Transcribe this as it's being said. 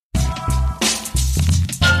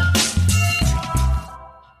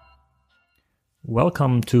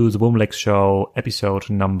Welcome to the Womlex Show, episode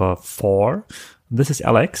number 4. This is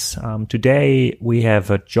Alex. Today we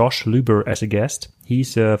have Josh Luber as a guest.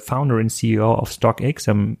 He's a founder and CEO of StockX,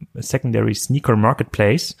 a secondary sneaker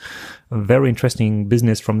marketplace. A very interesting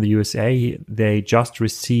business from the USA. They just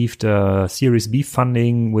received Series B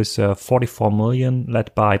funding with 44 million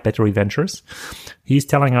led by Battery Ventures. He's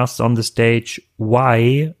telling us on the stage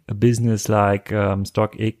why a business like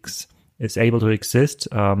StockX is able to exist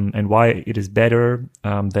and why it is better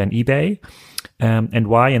than eBay. And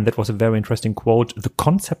why, and that was a very interesting quote, the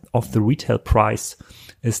concept of the retail price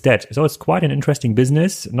is dead. So it's quite an interesting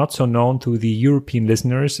business, not so known to the European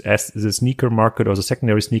listeners as the sneaker market or the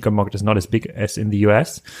secondary sneaker market is not as big as in the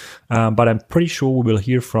US. But I'm pretty sure we will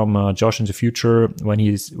hear from Josh in the future when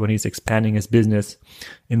he's expanding his business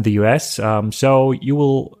in the US. So you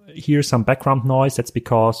will hear some background noise. That's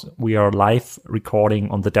because we are live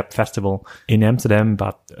recording on the Depth Festival in Amsterdam,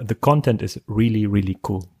 but the content is really, really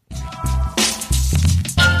cool.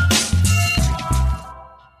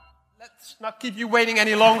 Not keep you waiting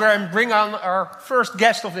any longer and bring on our first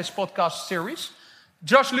guest of this podcast series,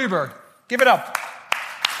 Josh Luber. Give it up.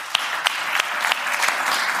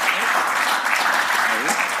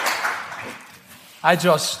 Hi,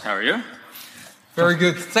 Josh. How are you? Very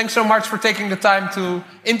good. Thanks so much for taking the time to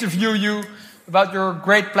interview you about your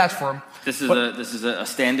great platform. This is a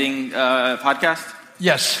standing podcast?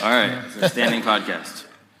 Yes. All right, it's a standing podcast.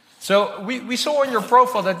 So we saw on your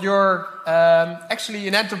profile that you're actually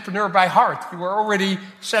an entrepreneur by heart. You were already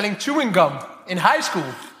selling chewing gum in high school.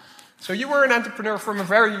 So you were an entrepreneur from a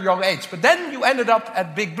very young age. But then you ended up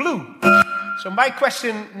at Big Blue. So my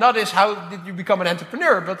question not is how did you become an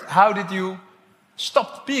entrepreneur, but how did you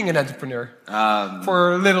stop being an entrepreneur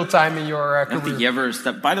for a little time in your career? I don't think you ever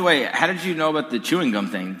stopped. By the way, how did you know about the chewing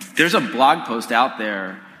gum thing? There's a blog post out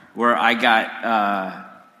there where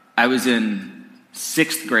I was in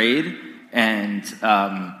 6th grade, and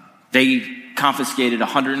they confiscated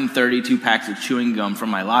 132 packs of chewing gum from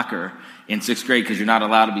my locker in 6th grade because you're not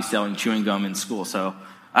allowed to be selling chewing gum in school. So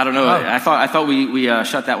I don't know. Oh. I thought we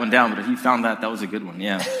shut that one down, but if you found that was a good one.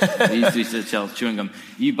 Yeah, we used to sell chewing gum.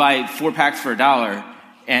 You buy 4 packs for $1,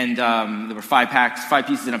 and there were 5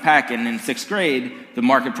 pieces in a pack. And in 6th grade, the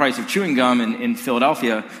market price of chewing gum in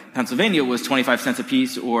Philadelphia, Pennsylvania, was 25 cents a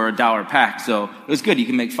piece or $1 a pack. So it was good. You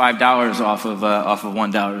can make $5 off of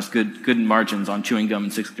 $1. It was good margins on chewing gum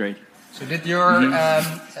in 6th grade. So did your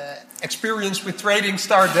experience with trading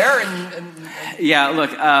start there? Yeah.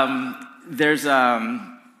 Look, there's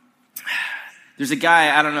a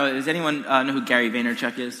guy. I don't know. Does anyone know who Gary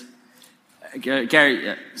Vaynerchuk is?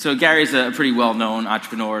 So Gary's a pretty well-known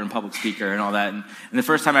entrepreneur and public speaker and all that. And the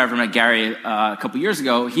first time I ever met Gary a couple years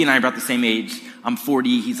ago, he and I are about the same age. I'm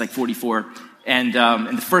 40, he's like 44. And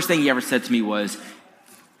the first thing he ever said to me was,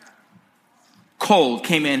 cold,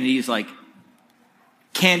 came in and he's like,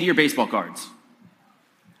 candy or baseball cards?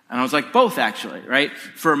 And I was like, both, actually, right?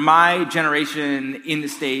 For my generation in the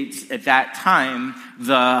States at that time,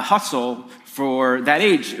 the hustle for that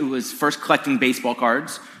age, it was first collecting baseball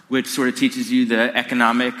cards, which sort of teaches you the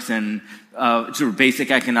economics and sort of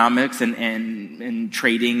basic economics and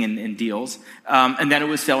trading and deals. And then it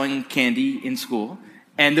was selling candy in school.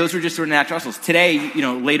 And those were just sort of natural hustles. Today,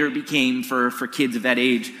 later it became for kids of that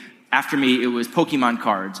age. After me, it was Pokemon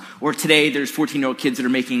cards. Or today, there's 14-year-old kids that are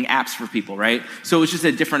making apps for people, right? So it was just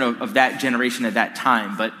a different of that generation at that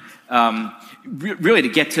time. But really, to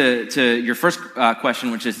get to your first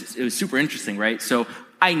question, which is, it was super interesting, right? So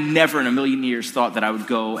I never in a million years thought that I would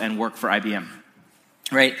go and work for IBM,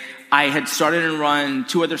 right? I had started and run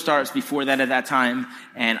 2 other startups before that at that time,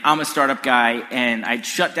 and I'm a startup guy, and I'd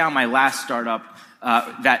shut down my last startup.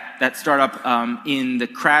 That startup in the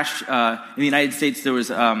crash in the United States, there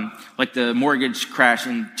was like the mortgage crash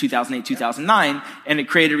in 2008, 2009, and it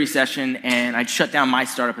created a recession, and I'd shut down my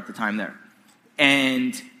startup at the time there.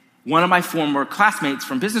 And one of my former classmates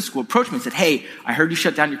from business school approached me and said, hey, I heard you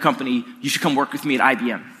shut down your company. You should come work with me at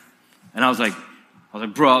IBM. And I was like,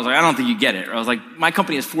 bro, I don't think you get it. Or I was like, my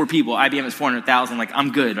company has 4 people. IBM has 400,000. Like,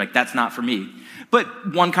 I'm good. Like, that's not for me.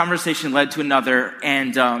 But one conversation led to another.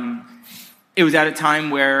 And it was at a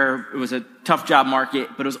time where it was a tough job market,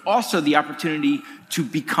 but it was also the opportunity to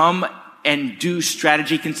become and do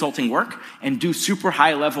strategy consulting work and do super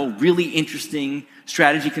high level, really interesting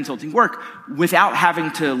strategy consulting work without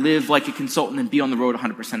having to live like a consultant and be on the road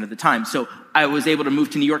 100% of the time. So I was able to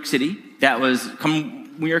move to New York City.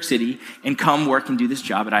 Come New York City and come work and do this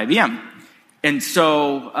job at IBM. And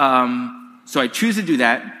so I choose to do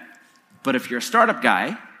that. But if you're a startup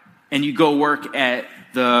guy and you go work at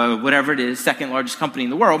the, whatever it is, second largest company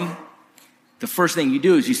in the world, the first thing you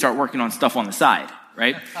do is you start working on stuff on the side,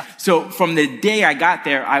 right? So from the day I got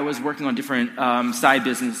there, I was working on different side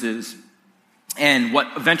businesses. And what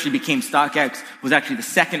eventually became StockX was actually the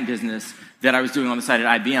second business that I was doing on the side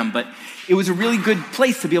at IBM. But it was a really good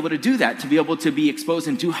place to be able to do that, to be able to be exposed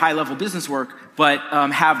and do high-level business work, but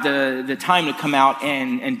have the time to come out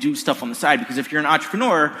and do stuff on the side. Because if you're an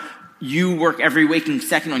entrepreneur, you work every waking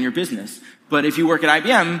second on your business. But if you work at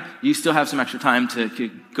IBM, you still have some extra time to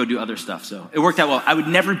go do other stuff. So it worked out well. I would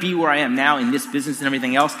never be where I am now in this business and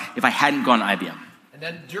everything else if I hadn't gone to IBM. And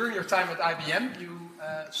then during your time at IBM, you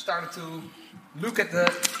started to look at the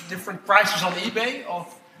different prices on eBay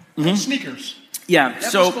of sneakers. Yeah.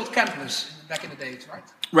 That was called Campus back in the days,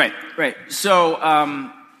 right? Right. So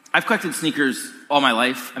I've collected sneakers all my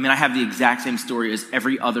life. I mean, I have the exact same story as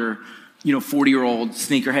every other 40-year-old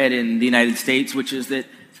sneakerhead in the United States, which is that,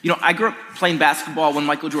 I grew up playing basketball when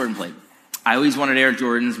Michael Jordan played. I always wanted Air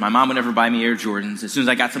Jordans. My mom would never buy me Air Jordans. As soon as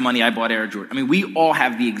I got some money, I bought Air Jordan. I mean, we all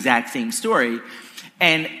have the exact same story.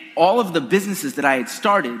 And all of the businesses that I had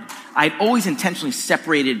started, I'd always intentionally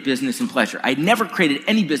separated business and pleasure. I'd never created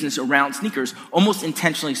any business around sneakers, almost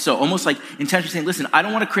intentionally so. Almost like intentionally saying, listen, I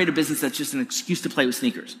don't want to create a business that's just an excuse to play with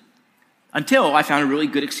sneakers. Until I found a really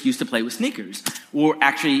good excuse to play with sneakers. Or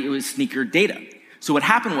actually, it was sneaker data. So what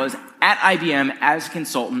happened was, at IBM, as a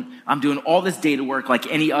consultant, I'm doing all this data work like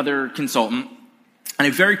any other consultant. And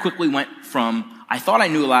I very quickly went from, I thought I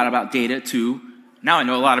knew a lot about data to, now I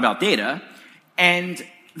know a lot about data. And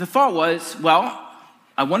the thought was, well,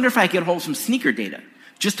 I wonder if I could get a hold of some sneaker data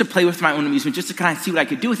just to play with my own amusement, just to kind of see what I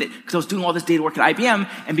could do with it. Because I was doing all this data work at IBM,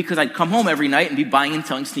 and because I'd come home every night and be buying and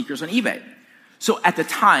selling sneakers on eBay. So at the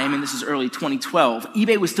time, and this is early 2012,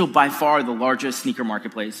 eBay was still by far the largest sneaker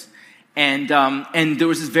marketplace. And there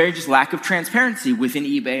was this very just lack of transparency within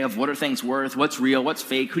eBay of what are things worth, what's real, what's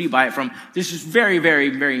fake, who do you buy it from. This is very, very,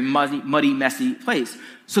 very muddy, messy place.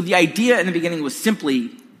 So the idea in the beginning was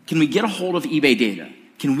simply, can we get a hold of eBay data?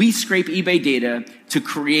 Can we scrape eBay data to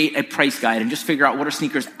create a price guide and just figure out what are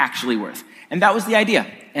sneakers actually worth? And that was the idea.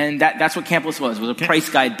 And that's what Campus was a price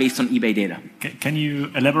guide based on eBay data. Can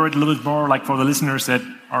you elaborate a little bit more, like for the listeners that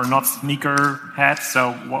are not sneaker heads?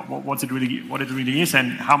 So what it really is,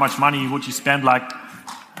 and how much money would you spend like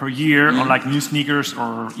per year on like new sneakers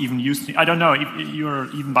or even used? I don't know if you're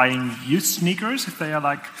even buying used sneakers if they are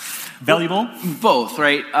like valuable. Well, both,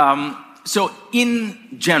 right? So in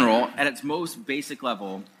general, at its most basic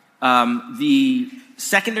level, the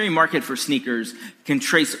secondary market for sneakers can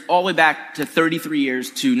trace all the way back to 33 years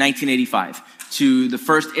to 1985, to the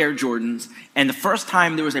first Air Jordans. And the first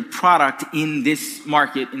time there was a product in this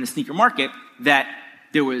market, in the sneaker market, that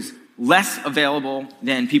there was less available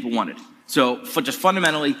than people wanted. So just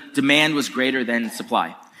fundamentally, demand was greater than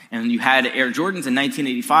supply. And you had Air Jordans in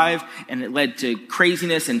 1985, and it led to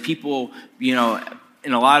craziness and people,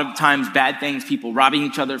 and a lot of times bad things, people robbing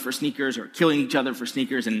each other for sneakers or killing each other for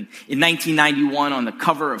sneakers. And in 1991, on the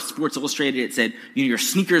cover of Sports Illustrated, it said, your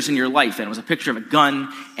sneakers in your life. And it was a picture of a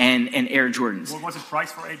gun and Air Jordans. What was the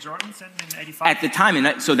price for Air Jordans in 85? At the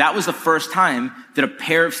time, so that was the first time that a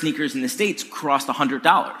pair of sneakers in the States crossed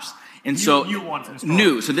 $100. And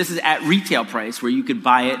new. So this is at retail price where you could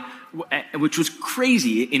buy it, which was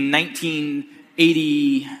crazy in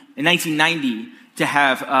 1990, to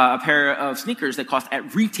have a pair of sneakers that cost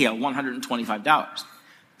at retail $125.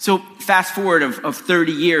 So fast forward of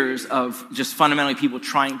 30 years of just fundamentally people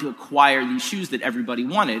trying to acquire these shoes that everybody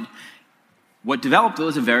wanted, what developed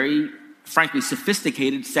was a very, frankly,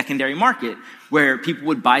 sophisticated secondary market where people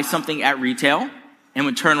would buy something at retail and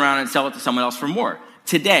would turn around and sell it to someone else for more.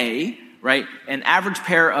 Today, right, an average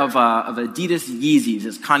pair of Adidas Yeezys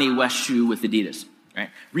is Kanye West shoe with Adidas, right,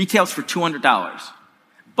 retails for $200.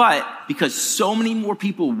 But because so many more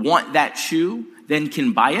people want that shoe than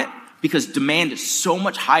can buy it, because demand is so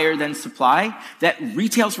much higher than supply, that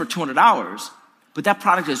retails for $200, but that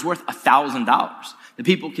product is worth $1,000. The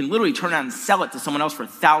people can literally turn around and sell it to someone else for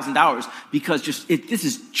 $1,000 because this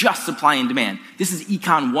is just supply and demand. This is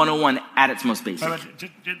Econ 101 at its most basic. But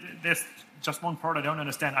there's just one part I don't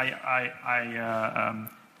understand.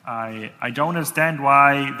 I don't understand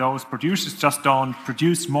why those producers just don't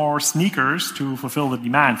produce more sneakers to fulfill the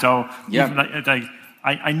demand. So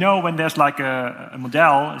I know when there's like a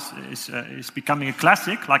model is becoming a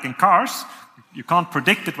classic, like in cars, you can't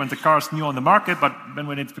predict it when the car is new on the market, but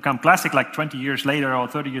when it's become classic, like 20 years later or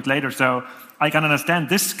 30 years later. So I can understand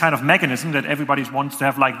this kind of mechanism that everybody wants to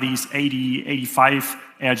have like these 80, 85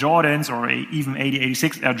 Air Jordans or even 80,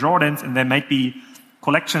 86 Air Jordans, and there might be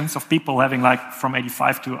collections of people having like from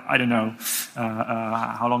 85 to, I don't know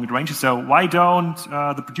how long it ranges. So why don't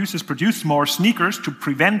the producers produce more sneakers to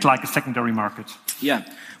prevent like a secondary market? Yeah.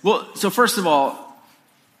 Well, so first of all,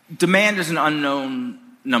 demand is an unknown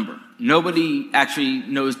number. Nobody actually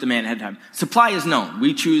knows demand ahead of time. Supply is known.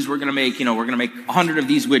 We choose we're going to make 100 of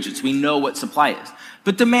these widgets. We know what supply is.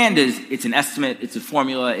 But demand it's an estimate, it's a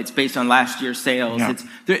formula, it's based on last year's sales.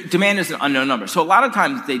 Yeah. Demand is an unknown number. So a lot of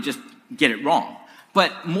times they just get it wrong.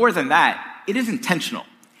 But more than that, it is intentional.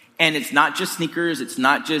 And it's not just sneakers, it's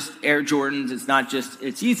not just Air Jordans, it's not just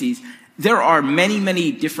Yeezys. There are many,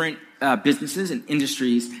 many different businesses and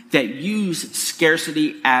industries that use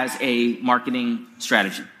scarcity as a marketing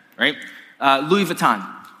strategy, right? Louis Vuitton,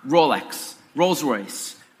 Rolex,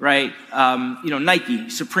 Rolls-Royce, right? Nike,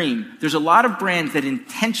 Supreme. There's a lot of brands that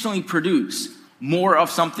intentionally produce more of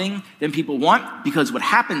something than people want, because what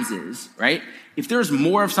happens is, right, if there's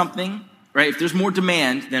more of something, right, if there's more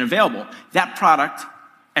demand than available, that product,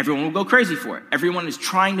 everyone will go crazy for it. Everyone is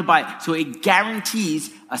trying to buy it. So it guarantees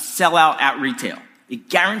a sellout at retail. It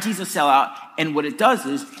guarantees a sellout, and what it does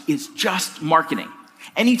is it's just marketing.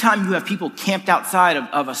 Anytime you have people camped outside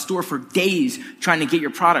of a store for days trying to get your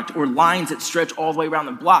product, or lines that stretch all the way around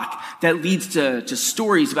the block, that leads to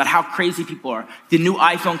stories about how crazy people are. The new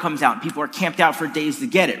iPhone comes out and people are camped out for days to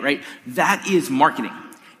get it, right? That is marketing.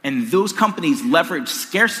 And those companies leverage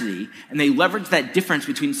scarcity, and they leverage that difference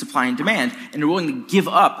between supply and demand, and they're willing to give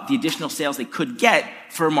up the additional sales they could get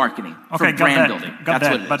for marketing, for brand building. That's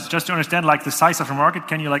what it is. But just to understand, like, the size of the market,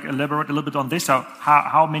 can you elaborate a little bit on this? So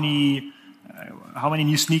how many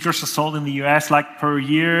new sneakers are sold in the US like per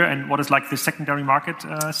year, and what is like the secondary market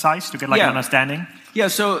size, to get like an understanding? Yeah.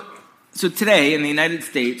 So today in the United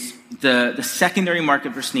States, the secondary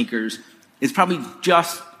market for sneakers is probably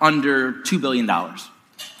just under $2 billion.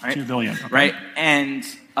 Right? $2 billion. Okay. Right? And,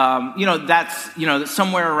 that's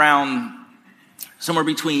somewhere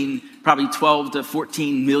between probably 12 to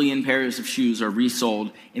 14 million pairs of shoes are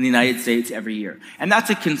resold in the United States every year. And that's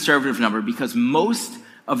a conservative number, because most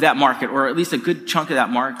of that market, or at least a good chunk of that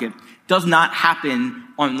market, does not happen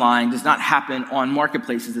online, does not happen on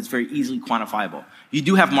marketplaces that's very easily quantifiable. You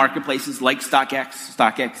do have marketplaces like StockX.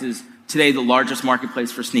 StockX is today the largest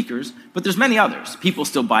marketplace for sneakers, but there's many others. People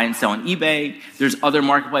still buy and sell on eBay. There's other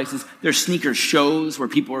marketplaces. There's sneaker shows where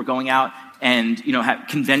people are going out and, have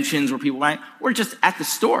conventions where people buy, or just at the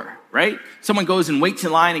store, right? Someone goes and waits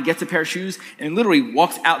in line and gets a pair of shoes and literally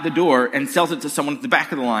walks out the door and sells it to someone at the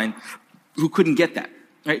back of the line who couldn't get that,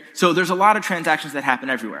 right? So there's a lot of transactions that happen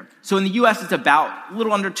everywhere. So in the US, it's about a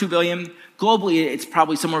little under 2 billion. Globally, it's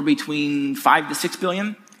probably somewhere between 5 to 6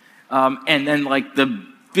 billion. And then like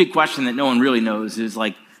the big question that no one really knows is,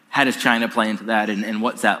 like, how does China play into that, and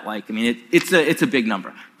what's that like? I mean, it's a big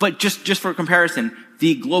number. But just for comparison,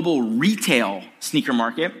 the global retail sneaker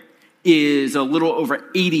market is a little over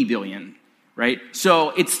 80 billion, right?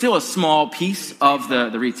 So it's still a small piece of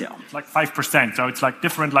the retail. It's like 5%. So it's like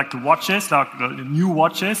different, like the watches, like the new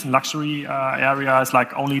watches, luxury area is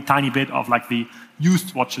like only a tiny bit of like the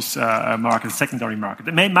used watches market, secondary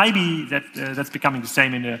market. Maybe that's becoming the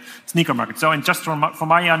same in the sneaker market. So, and just from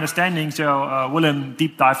my understanding, so Willem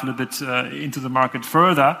deep dive a little bit into the market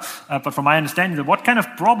further. But from my understanding, what kind of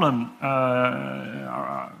problems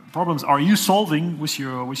are you solving with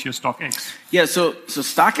your StockX? Yeah, so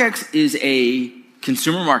StockX is a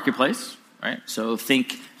consumer marketplace, right? So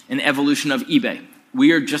think an evolution of eBay.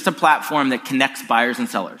 We are just a platform that connects buyers and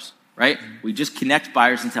sellers, right? We just connect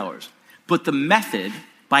buyers and sellers. But the method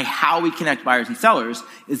by how we connect buyers and sellers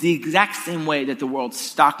is the exact same way that the world's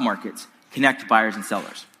stock markets connect buyers and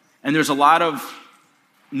sellers. And there's a lot of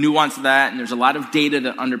nuance to that, and there's a lot of data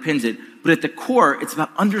that underpins it. But at the core, it's about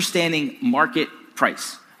understanding market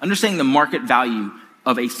price, understanding the market value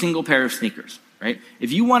of a single pair of sneakers, right?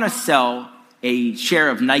 If you want to sell a share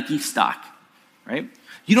of Nike stock, right,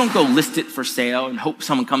 you don't go list it for sale and hope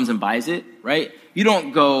someone comes and buys it, right? You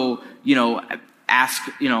don't go, ask,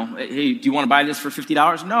 hey, do you want to buy this for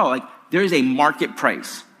 $50? No, like, there is a market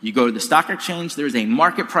price. You go to the stock exchange, there is a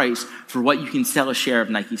market price for what you can sell a share of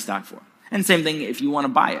Nike stock for. And same thing if you want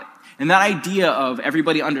to buy it. And that idea of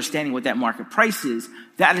everybody understanding what that market price is,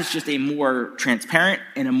 that is just a more transparent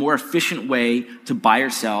and a more efficient way to buy or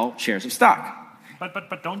sell shares of stock.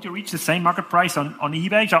 But don't you reach the same market price on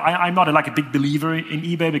eBay? So I'm not a big believer in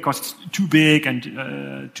eBay because it's too big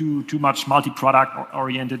and too much multi-product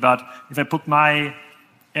oriented. But if I put my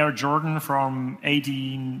Air Jordan from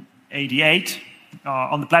 1888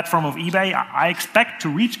 on the platform of eBay, I expect to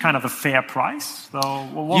reach kind of a fair price. So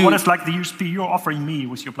what is like the USP you're offering me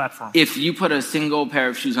with your platform? If you put a single pair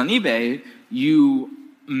of shoes on eBay, you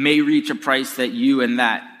may reach a price that you and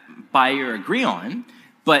that buyer agree on,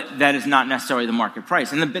 but that is not necessarily the market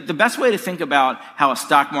price. And the best way to think about how a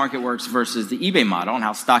stock market works versus the eBay model, and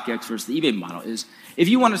how StockX versus the eBay model is, if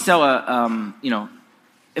you want to sell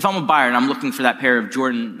if I'm a buyer and I'm looking for that pair of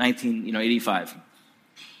Jordan 1985,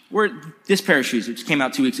 this pair of shoes, which came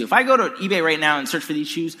out 2 weeks ago, if I go to eBay right now and search for these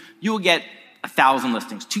shoes, you will get 1,000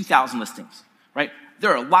 listings, 2,000 listings, right?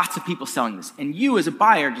 There are lots of people selling this. And you as a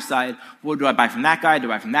buyer decide, well, do I buy from that guy? Do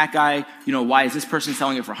I buy from that guy? Why is this person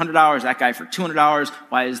selling it for $100? That guy for $200?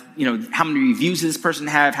 Why is, how many reviews does this person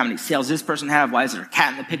have? How many sales does this person have? Why is there a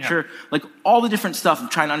cat in the picture? Yeah. Like all the different stuff of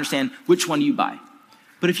trying to understand which one you buy.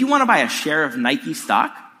 But if you want to buy a share of Nike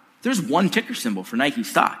stock, there's one ticker symbol for Nike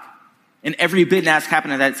stock. And every bid and ask happen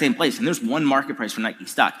at that same place. And there's one market price for Nike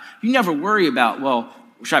stock. You never worry about, well,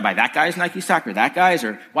 should I buy that guy's Nike stock or that guy's?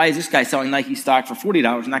 Or why is this guy selling Nike stock for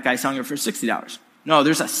 $40 and that guy selling it for $60? No,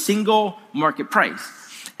 there's a single market price.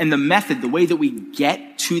 And the method, the way that we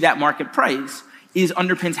get to that market price is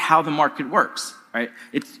underpins how the market works, right?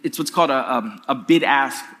 It's what's called a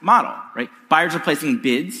bid-ask model, right? Buyers are placing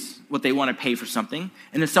bids, what they want to pay for something,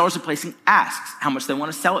 and the sellers are placing asks, how much they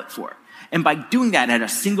want to sell it for. And by doing that at a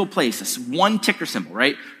single place, one ticker symbol,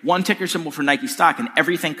 right? One ticker symbol for Nike stock, and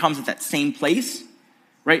everything comes at that same place,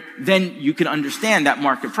 right? Then you can understand that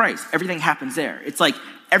market price. Everything happens there. It's like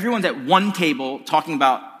everyone's at one table talking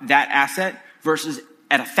about that asset versus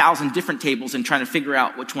at 1,000 different tables and trying to figure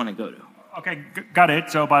out which one to go to. Okay, got it.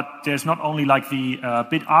 So, but there's not only like the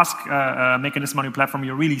bid-ask mechanism on your platform.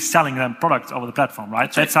 You're really selling them products over the platform, right?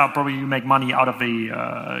 That's how probably you make money out of the.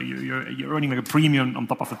 You're earning like a premium on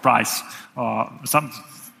top of the price.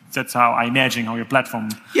 That's how I imagine how your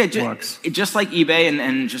platform works. Just like eBay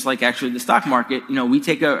and just like actually the stock market, we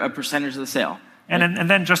take a percentage of the sale. And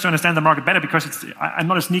then just to understand the market better, because I'm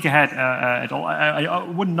not a sneakerhead at all. I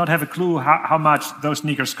would not have a clue how much those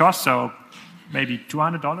sneakers cost. So maybe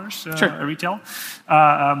 $200 sure. a retail.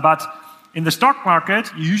 But in the stock market,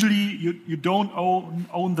 usually you don't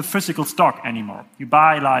own the physical stock anymore. You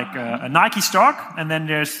buy like a Nike stock, and then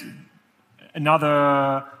there's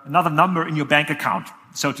another number in your bank account,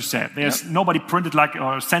 so to say. There's nobody printed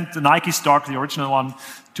or sent the Nike stock, the original one,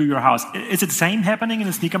 to your house. Is it the same happening in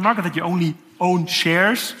the sneaker market, that you only own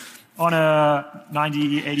shares on a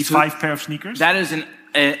 85 pair of sneakers? That is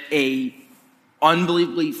a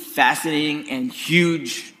unbelievably fascinating and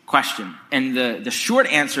huge question. And the short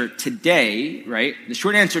answer today, right? The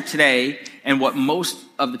short answer today, and what most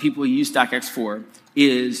of the people who use StockX for,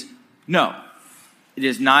 is no. It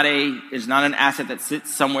is not an asset that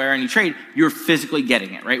sits somewhere and you trade. You're physically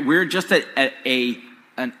getting it, right? We're just at a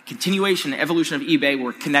continuation, evolution of eBay.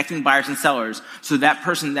 We're connecting buyers and sellers, so that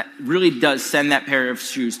person that really does send that pair of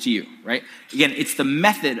shoes to you, right? Again, it's the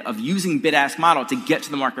method of using bid-ask model to get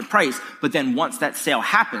to the market price, but then once that sale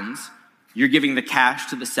happens, you're giving the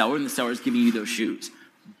cash to the seller, and the seller is giving you those shoes.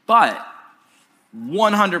 But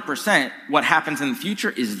 100% what happens in the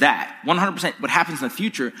future is that. 100% what happens in the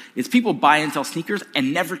future is people buy and sell sneakers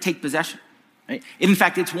and never take possession. Right? In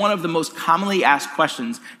fact, it's one of the most commonly asked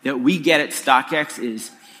questions that we get at StockX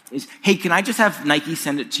is, hey, can I just have Nike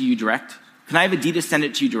send it to you direct? Can I have Adidas send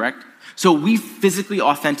it to you direct? So we physically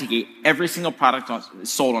authenticate every single product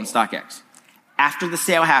sold on StockX. After the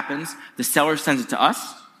sale happens, the seller sends it to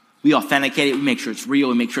us. We authenticate it. We make sure it's real.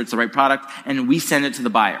 We make sure it's the right product. And we send it to the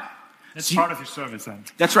buyer. That's part of your service then.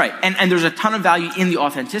 That's right. And there's a ton of value in the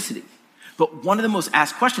authenticity. But one of the most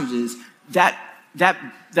asked questions is that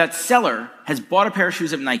seller has bought a pair of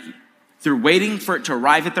shoes at Nike. They're waiting for it to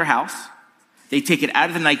arrive at their house. They take it out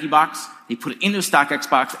of the Nike box, they put it into a StockX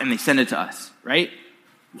box, and they send it to us, right?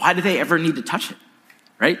 Why do they ever need to touch it,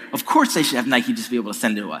 right? Of course they should have Nike just be able to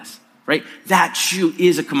send it to us, right? That shoe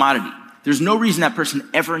is a commodity. There's no reason that person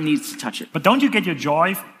ever needs to touch it. But don't you get your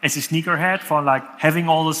joy as a sneakerhead for like having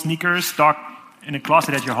all the sneakers stocked in a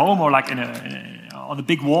closet at your home, or like on a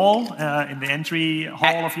big wall in the entry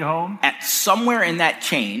hall of your home? At somewhere in that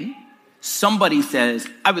chain, somebody says,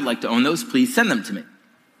 I would like to own those, please send them to me,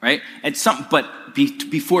 right? But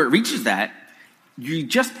before it reaches that, you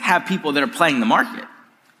just have people that are playing the market.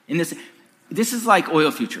 And this is like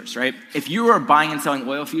oil futures, right? If you are buying and selling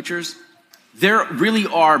oil futures, there really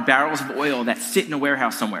are barrels of oil that sit in a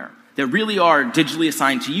warehouse somewhere that really are digitally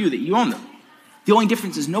assigned to you, that you own them. The only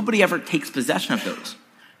difference is nobody ever takes possession of those.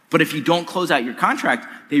 But if you don't close out your contract,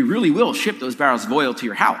 they really will ship those barrels of oil to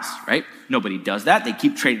your house, right? Nobody does that. They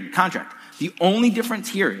keep trading the contract. The only difference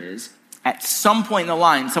here is at some point in the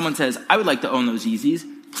line, someone says, I would like to own those Yeezys.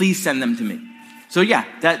 Please send them to me. So yeah,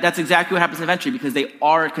 that's exactly what happens eventually, because they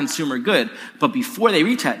are a consumer good. But before they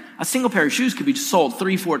reach that, a single pair of shoes could be sold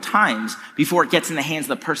 3-4 times before it gets in the hands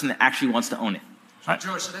of the person that actually wants to own it.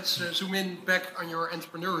 George, let's zoom in back on your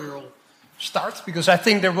entrepreneurial start, because I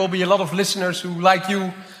think there will be a lot of listeners who, like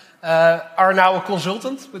you, are now a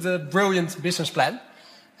consultant with a brilliant business plan.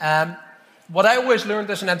 what I always learned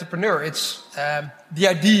as an entrepreneur, it's the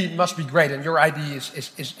idea must be great, and your idea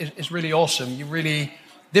is really awesome. You really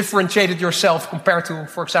differentiated yourself compared to,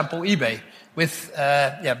 for example, eBay, with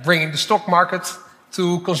bringing the stock market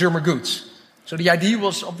to consumer goods. So the idea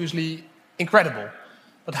was obviously incredible.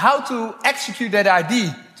 But how to execute that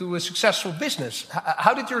idea to a successful business?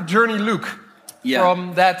 How did your journey look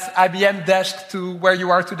from that IBM desk to where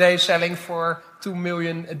you are today, selling for 2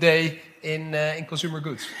 million a day in consumer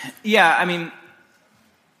goods? Yeah, I mean,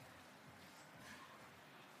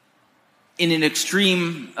 in an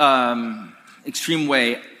extreme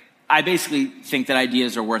way, I basically think that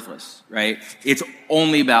ideas are worthless, right? It's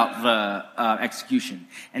only about the execution.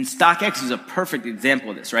 And StockX is a perfect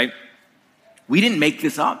example of this, right? We didn't make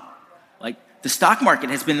this up. Like, the stock market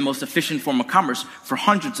has been the most efficient form of commerce for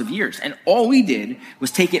hundreds of years. And all we did was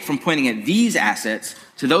take it from pointing at these assets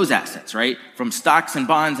to those assets, right? From stocks and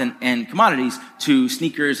bonds and commodities to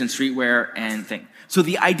sneakers and streetwear and things. So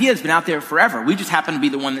the idea has been out there forever. We just happen to be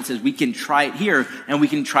the one that says we can try it here and we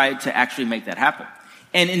can try to actually make that happen.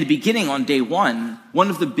 And in the beginning, on day one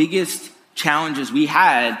of the biggest challenges we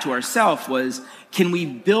had to ourselves was, can we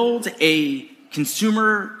build a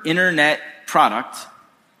consumer internet product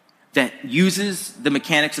that uses the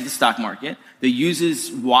mechanics of the stock market, that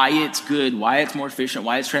uses why it's good, why it's more efficient,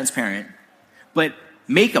 why it's transparent, but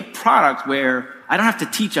make a product where I don't have to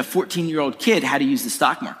teach a 14-year-old kid how to use the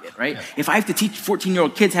stock market, right? Yeah. If I have to teach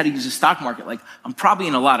 14-year-old kids how to use the stock market, like, I'm probably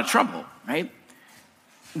in a lot of trouble, right?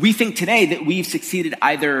 We think today that we've succeeded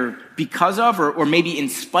either because of or maybe in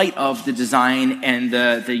spite of the design and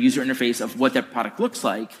the user interface of what that product looks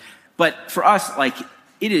like. But for us, like,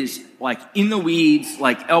 it is like in the weeds,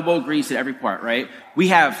 like elbow grease at every part, right? We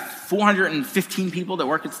have 415 people that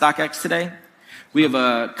work at StockX today. We have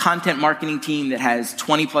a content marketing team that has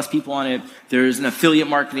 20 plus people on it. There's an affiliate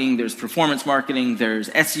marketing, there's performance marketing, there's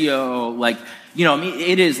SEO, like, you know, I mean,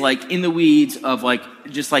 it is like in the weeds of like,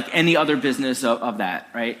 just like any other business of that,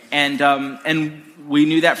 right? And we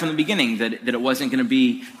knew that from the beginning, that it wasn't going to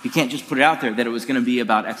be, you can't just put it out there, that it was going to be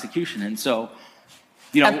about execution. And so,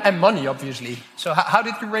 you know, and money, obviously. So how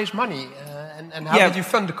did you raise money, and how did you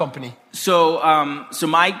fund the company? So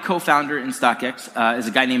my co-founder in StockX is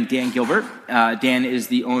a guy named Dan Gilbert. Dan is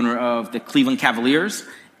the owner of the Cleveland Cavaliers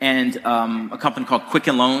and a company called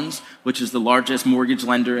Quicken Loans, which is the largest mortgage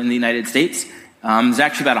lender in the United States. There's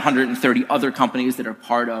actually about 130 other companies that are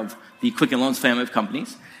part of the Quicken Loans family of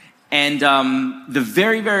companies. And the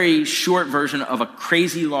very, very short version of a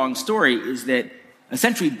crazy long story is that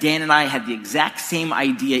essentially, Dan and I had the exact same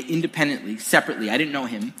idea independently, separately, I didn't know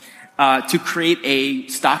him, to create a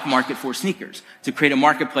stock market for sneakers, to create a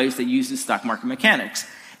marketplace that uses stock market mechanics.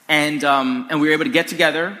 And we were able to get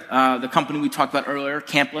together. The company we talked about earlier,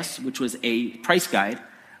 Campless, which was a price guide,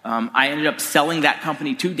 I ended up selling that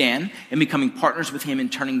company to Dan and becoming partners with him and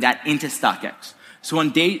turning that into StockX. So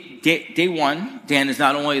on day one, Dan is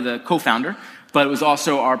not only the co-founder, but it was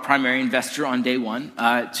also our primary investor on day one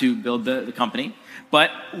to build the company. But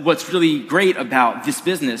what's really great about this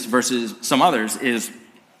business versus some others is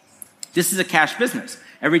this is a cash business.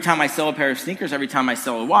 Every time I sell a pair of sneakers, every time I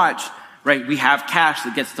sell a watch, right, we have cash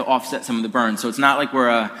that gets to offset some of the burn. So it's not like we're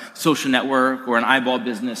a social network or an eyeball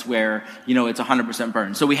business where, you know, it's 100%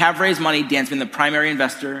 burn. So we have raised money. Dan's been the primary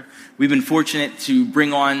investor. We've been fortunate to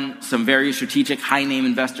bring on some very strategic high-name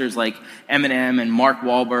investors like Eminem and Mark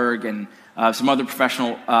Wahlberg and some other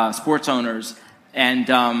professional sports owners. And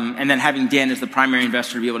then having Dan as the primary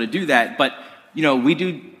investor to be able to do that. But, you know, we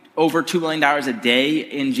do over $2 million a day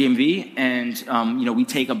in GMV, and, you know, we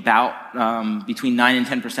take about between 9 and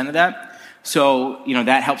 10% of that. So, you know,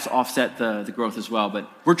 that helps offset the growth as well.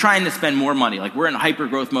 But we're trying to spend more money. Like, we're in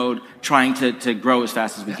hyper-growth mode, trying to grow as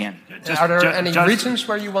fast as we can. Are there any regions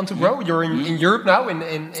where you want to grow? You're in Europe now,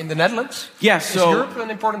 in the Netherlands? Yeah, so... Is Europe an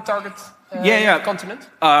important target continent?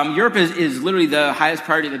 Europe is literally the highest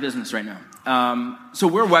priority of the business right now. So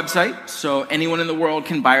we're a website, so anyone in the world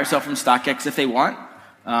can buy or sell from StockX if they want.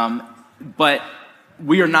 But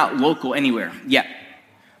we are not local anywhere yet.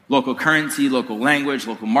 Local currency, local language,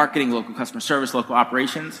 local marketing, local customer service, local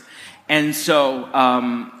operations. And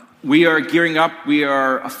so we are gearing up. We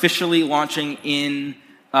are officially launching in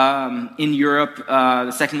Europe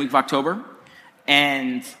the second week of October.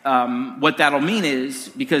 And what that'll mean is,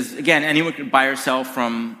 because again, anyone can buy or sell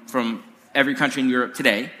from every country in Europe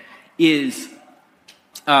today, is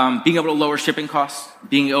being able to lower shipping costs,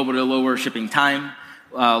 being able to lower shipping time,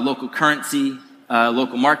 local currency,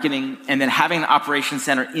 local marketing, and then having an operations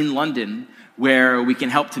center in London where we can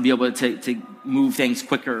help to be able to move things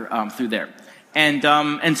quicker through there.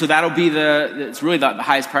 And so that'll be it's really the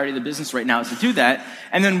highest priority of the business right now is to do that.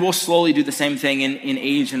 And then we'll slowly do the same thing in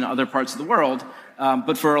Asia and other parts of the world.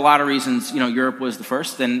 But for a lot of reasons, Europe was the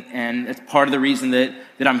first, and it's part of the reason that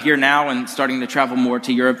I'm here now and starting to travel more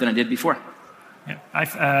to Europe than I did before. Yeah,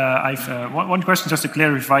 I've one question just to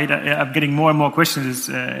clarify. I'm getting more and more questions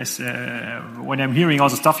as when I'm hearing all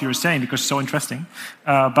the stuff you're saying because it's so interesting.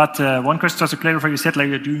 But one question just to clarify: you said like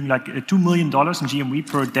you're doing like $2 million in GMV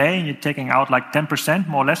per day, and you're taking out like 10%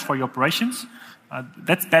 more or less for your operations.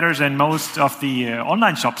 That's better than most of the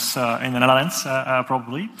online shops in the Netherlands,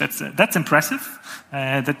 probably. That's impressive.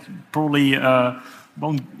 That probably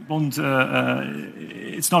won't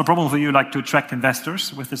it's not a problem for you like to attract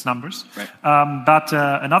investors with these numbers. Right. But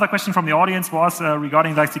another question from the audience was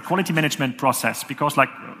regarding like the quality management process, because like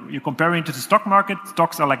you're comparing to the stock market,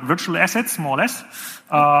 stocks are like virtual assets more or less.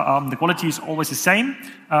 The quality is always the same.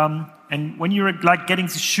 And when you're like getting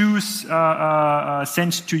the shoes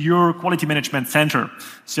sent to your quality management center,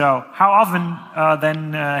 so how often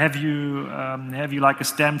then have you like a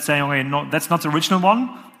stamp saying, okay, no, that's not the original one,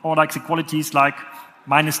 or like the quality is like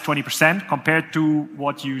minus 20% compared to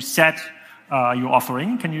what you said you're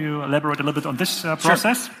offering? Can you elaborate a little bit on this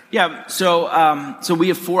process? Sure. Yeah. So we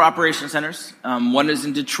have 4 operation centers. One is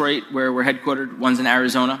in Detroit, where we're headquartered. One's in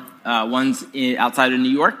Arizona. One's outside of New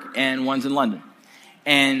York, and one's in London.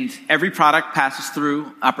 And every product passes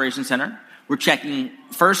through Operation Center. We're checking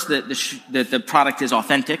first that the product is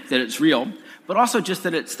authentic, that it's real, but also just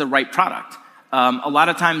that it's the right product. A lot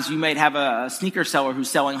of times you might have a sneaker seller who's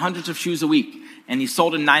selling hundreds of shoes a week, and he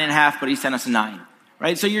sold a 9.5, but he sent us a 9,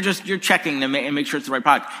 right? So you're checking to make sure it's the right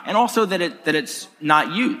product, and also that it's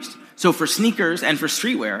not used. So for sneakers and for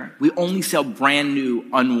streetwear, we only sell brand new,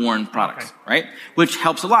 unworn products, right? Which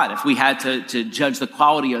helps a lot. If we had to judge the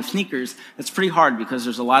quality of sneakers, that's pretty hard because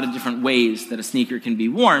there's a lot of different ways that a sneaker can be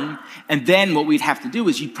worn. And then what we'd have to do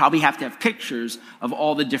is you'd probably have to have pictures of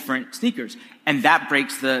all the different sneakers. And that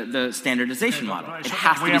breaks the standardization model. It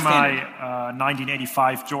has to be standard. Where my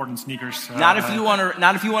 1985 Jordan sneakers? Not if you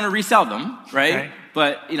want to resell them, right? Okay.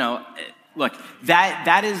 But look,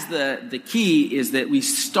 that is the key, is that we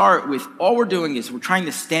start with, all we're doing is we're trying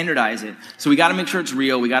to standardize it. So we got to make sure it's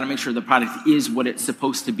real. We got to make sure the product is what it's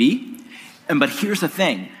supposed to be. But here's the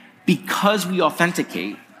thing. Because we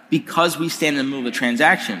authenticate, because we stand in the middle of the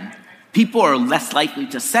transaction, people are less likely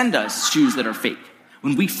to send us shoes that are fake.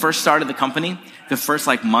 When we first started the company, the first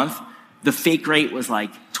month, the fake rate was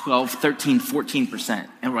like 12, 13, 14%.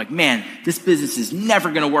 And we're like, man, this business is never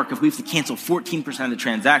going to work if we have to cancel 14% of the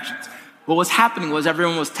transactions. What was happening was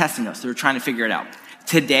everyone was testing us. They were trying to figure it out.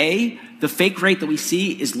 Today, the fake rate that we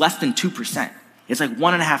see is less than 2%. It's like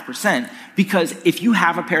 1.5%, because if you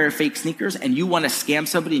have a pair of fake sneakers and you want to scam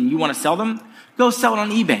somebody and you want to sell them, go sell it on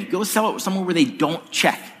eBay. Go sell it somewhere where they don't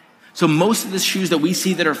check. So most of the shoes that we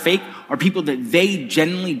see that are fake are people that they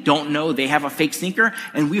genuinely don't know they have a fake sneaker,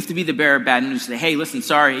 and we have to be the bearer of bad news, say, hey, listen,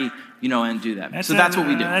 sorry, and do that. That's what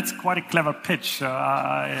we do. That's quite a clever pitch.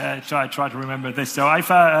 I try to remember this. So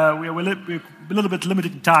we're a little bit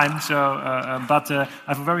limited in time, but I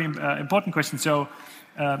have a very important question. So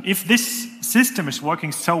if this system is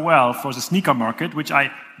working so well for the sneaker market, which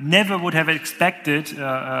I never would have expected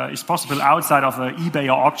is possible outside of an eBay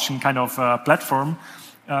or auction kind of platform,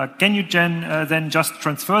 can you then just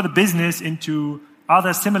transfer the business into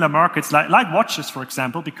other similar markets, like watches, for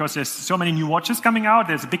example, because there's so many new watches coming out.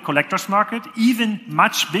 There's a big collector's market, even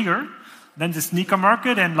much bigger than the sneaker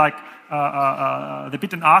market. And the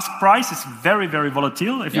bid and ask price is very, very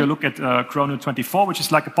volatile. If you look at Chrono24, which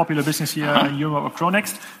is like a popular business here in Europe, or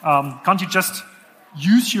Chronext, can't you just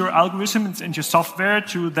use your algorithms and your software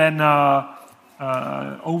to then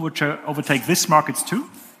overtake these markets too?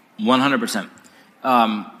 100%.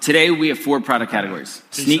 Today we have 4 product categories.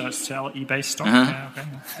 Sell eBay stock. Yeah, okay.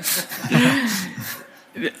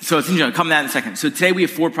 So it's interesting. I'll come to that in a second. So today we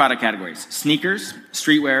have 4 product categories: sneakers,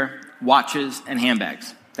 streetwear, watches, and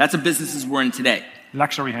handbags. That's the businesses we're in today.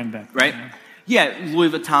 Luxury handbag. Right? Yeah, Louis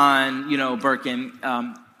Vuitton, Birkin.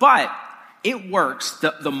 But it works.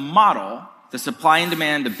 The model, the supply and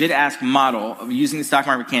demand, the bid-ask model of using the stock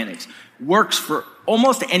market mechanics works for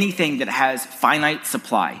almost anything that has finite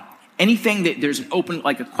supply. Anything that there's an open,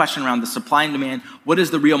 like a question around the supply and demand, what is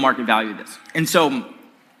the real market value of this? And so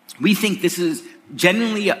we think this is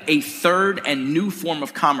genuinely a third and new form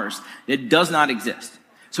of commerce that does not exist.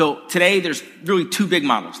 So today there's really 2 big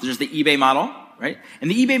models. There's the eBay model, right? And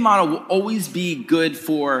the eBay model will always be good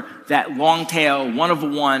for that long tail, one of a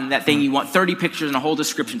one, that thing you want 30 pictures and a whole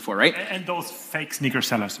description for, right? And those fake sneaker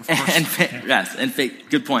sellers, of course. Yes, and fake.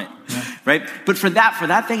 Good point, right? But for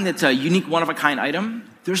that thing that's a unique one of a kind item,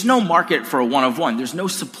 there's no market for a one-of-one. There's no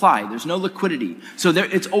supply. There's no liquidity. So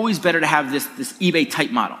it's always better to have this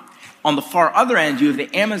eBay-type model. On the far other end, you have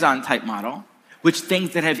the Amazon-type model, which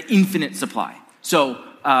things that have infinite supply. So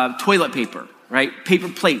toilet paper, right? Paper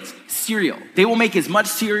plates, cereal. They will make as much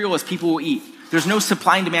cereal as people will eat. There's no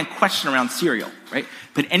supply and demand question around cereal, right?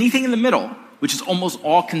 But anything in the middle, which is almost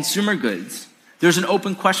all consumer goods, there's an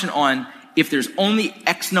open question on if there's only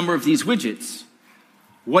X number of these widgets,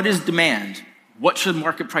 what is demand? What should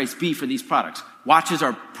market price be for these products? Watches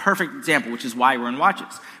are a perfect example, which is why we're in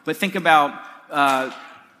watches. But think about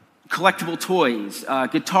collectible toys,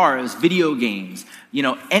 guitars, video games,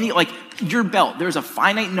 your belt. There's a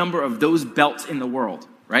finite number of those belts in the world,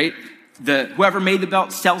 right? Whoever made the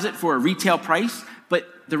belt sells it for a retail price, but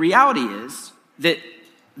the reality is that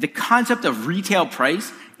the concept of retail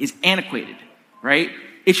price is antiquated, right?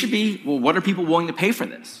 It should be, well, what are people willing to pay for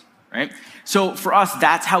this, right? So for us,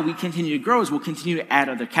 that's how we continue to grow, is we'll continue to add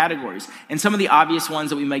other categories. And some of the obvious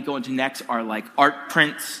ones that we might go into next are like art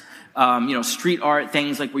prints, street art,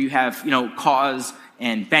 things like where you have, KAWS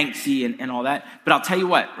and Banksy and all that. But I'll tell you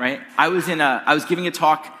what, right? I was giving a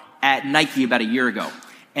talk at Nike about a year ago.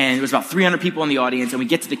 And there was about 300 people in the audience, and we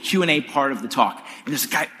get to the Q&A part of the talk. And there's a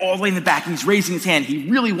guy all the way in the back, and he's raising his hand. He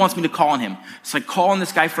really wants me to call on him. So I call on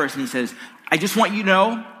this guy first, and he says, I just want you to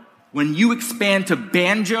know, when you expand to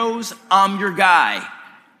banjos, I'm your guy.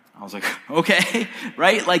 I was like, okay,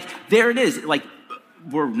 right? Like, there it is. Like,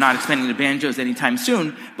 we're not expanding to banjos anytime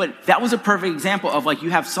soon, but that was a perfect example of, like, you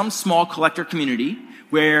have some small collector community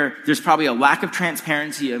where there's probably a lack of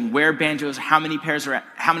transparency in where banjos, how many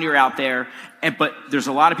are out there, but there's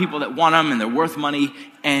a lot of people that want them and they're worth money,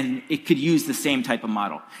 and it could use the same type of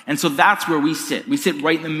model. And so that's where we sit. We sit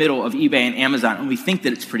right in the middle of eBay and Amazon, and we think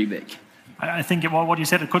that it's pretty big. I think what you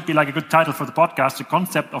said, it could be like a good title for the podcast. The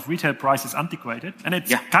concept of retail price is antiquated. And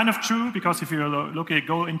it's kind of true, because if you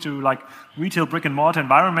go into like retail brick and mortar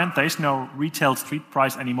environment, there is no retail street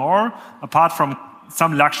price anymore. Apart from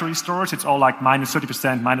some luxury stores, it's all like minus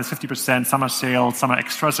 30%, minus 50%, summer sale, summer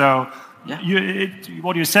extra. So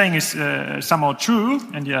what you're saying is somehow true,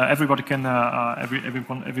 and everybody can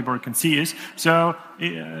everybody can see it. So,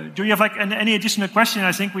 do you have like any additional question?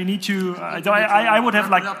 I think we need to. I would have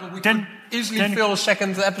like 10. Easily fill a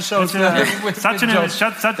second episode with such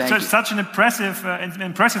an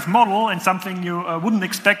impressive model, and something you wouldn't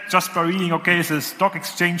expect just by reading. Okay, it's a stock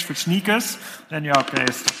exchange for sneakers. Then okay,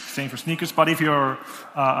 it's stock exchange for sneakers. But if we're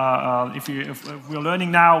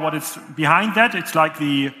learning now what is behind that, it's like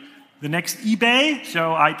the next eBay.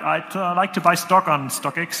 So I'd like to buy stock on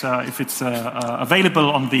StockX if it's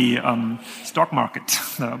available on the stock market.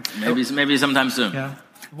 Maybe sometime soon. Yeah.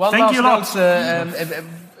 Thank you a lot.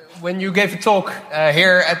 When you gave a talk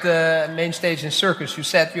here at the main stage in Circus, you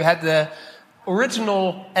said you had the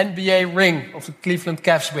original NBA ring of the Cleveland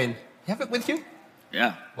Cavs win. You have it with you?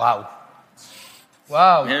 Yeah. Wow.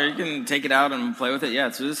 Here, you can take it out and play with it.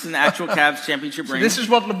 Yeah, so this is an actual Cavs championship ring. So this is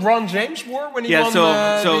what LeBron James wore when he won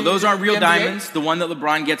so those aren't real diamonds. The one that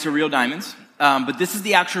LeBron gets are real diamonds. But this is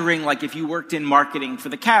the actual ring, like if you worked in marketing for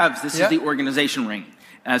the Cavs, this is the organization ring.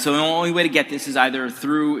 So the only way to get this is either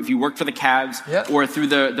through, if you work for the Cavs, or through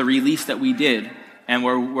the release that we did, and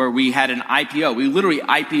where we had an IPO. We literally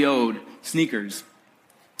IPO'd sneakers,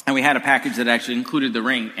 and we had a package that actually included the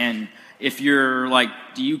ring. And if you're like,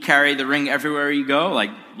 do you carry the ring everywhere you go?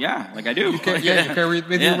 Like, yeah, like I do. You carry it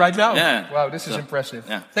with you right now? Yeah. Wow, this is impressive.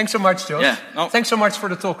 Yeah. Thanks so much, Josh. Yeah. Oh. Thanks so much for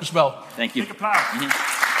the talk as well. Thank you. Big applause.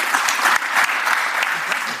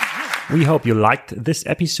 We hope you liked this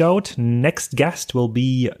episode. Next guest will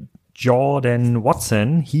be Jordan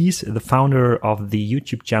Watson. He's the founder of the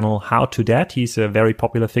YouTube channel How to That. He's a very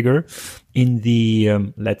popular figure in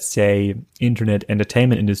the, let's say, internet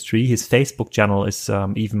entertainment industry. His Facebook channel is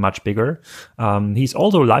even much bigger. He's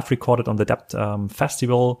also live recorded on the Debt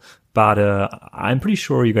Festival, but I'm pretty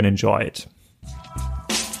sure you're going to enjoy it.